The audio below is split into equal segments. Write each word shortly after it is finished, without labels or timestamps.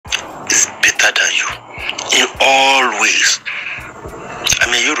better than you in all ways.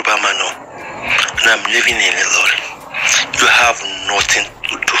 I'm a Yoruba man now, and I'm living in a lot. You have nothing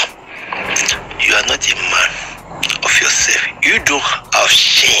to do. You are not a man of yourself. You don't have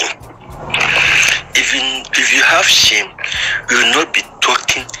shame. Even if you have shame, you will not be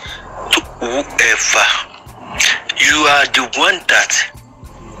talking to whoever. You are the one that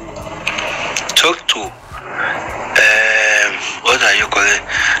talk to what are you calling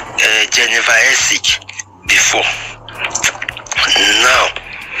Geneva Essex before. Now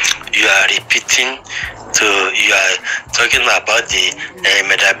you are repeating. So you are talking about the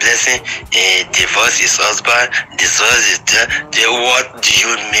Madam Blessing, divorce his husband, divorce is there. What do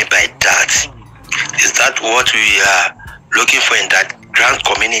you mean by that? Is that what we are looking for in that grand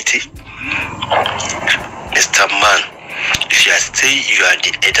community? Mr. Man, if you are saying you are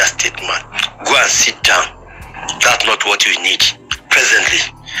the elder statesman, go and sit down. That's not what we need presently.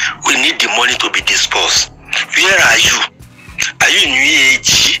 We need the money to be dispersed. Where are you? Are you in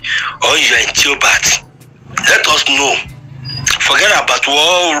UAAG or you are in Theobarth? Let us know. Forget about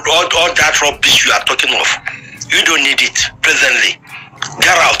all that rubbish you are talking of. You don't need it presently.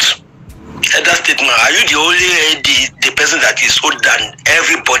 Get out. Elder statesman, are you the only the person that is older than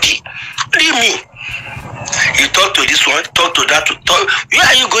everybody? What do you mean? You talk to this one, talk to that. Where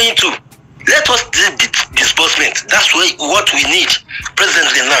are you going to? Let us do disbursement. That's what we need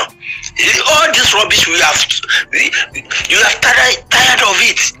presently now. All this rubbish you have tired of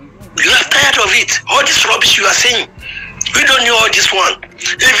it. You are tired of it. All this rubbish you are saying. We don't know all this one.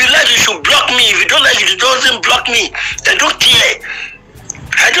 If you like, you should block me. If you don't like, you don't block me. I don't care.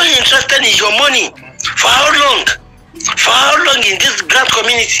 I don't interested in your money. For how long? For how long in this grand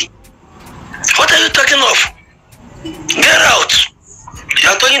community? What are you talking of? Get out. You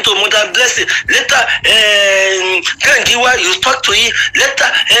are talking to Mother Blessing. Later, Kangiwa, you talk to him. Later,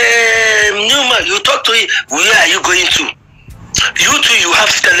 Newman, you talk to him. Where are you going to? You too, you have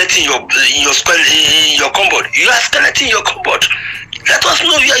skeleton in your cupboard. You have skeleton in your cupboard. Let us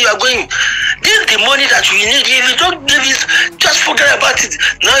know where you are going. This is the money that we need. If you don't give it, just forget about it.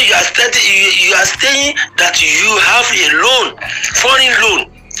 Now you are saying that you have a loan, foreign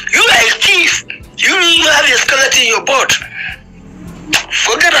loan. You are a thief. You have a skeleton in your board.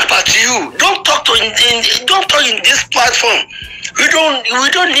 Forget about you. Don't talk in this platform. We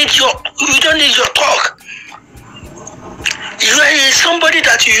don't need your talk. You are somebody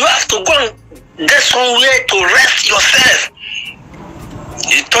that you have to go and get somewhere to rest yourself.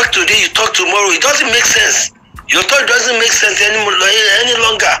 You talk today, you talk tomorrow. It doesn't make sense. Your talk doesn't make sense any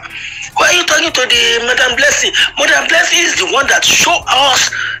longer. Why are you talking to the Madam Blessing? Madam Blessing is the one that show us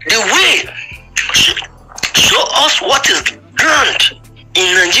the way. Show us what is grand in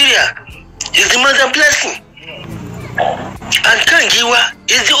Nigeria. Is the Madam Blessing. And Kangiwa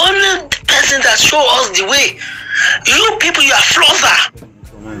is the only person that show us the way. You people, you are flosser.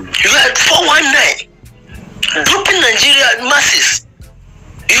 You are 419. Duping Nigeria masses.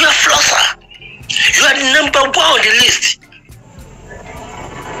 You are flosser. You are the number one on the list.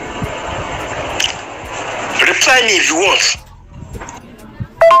 Reply me if you want.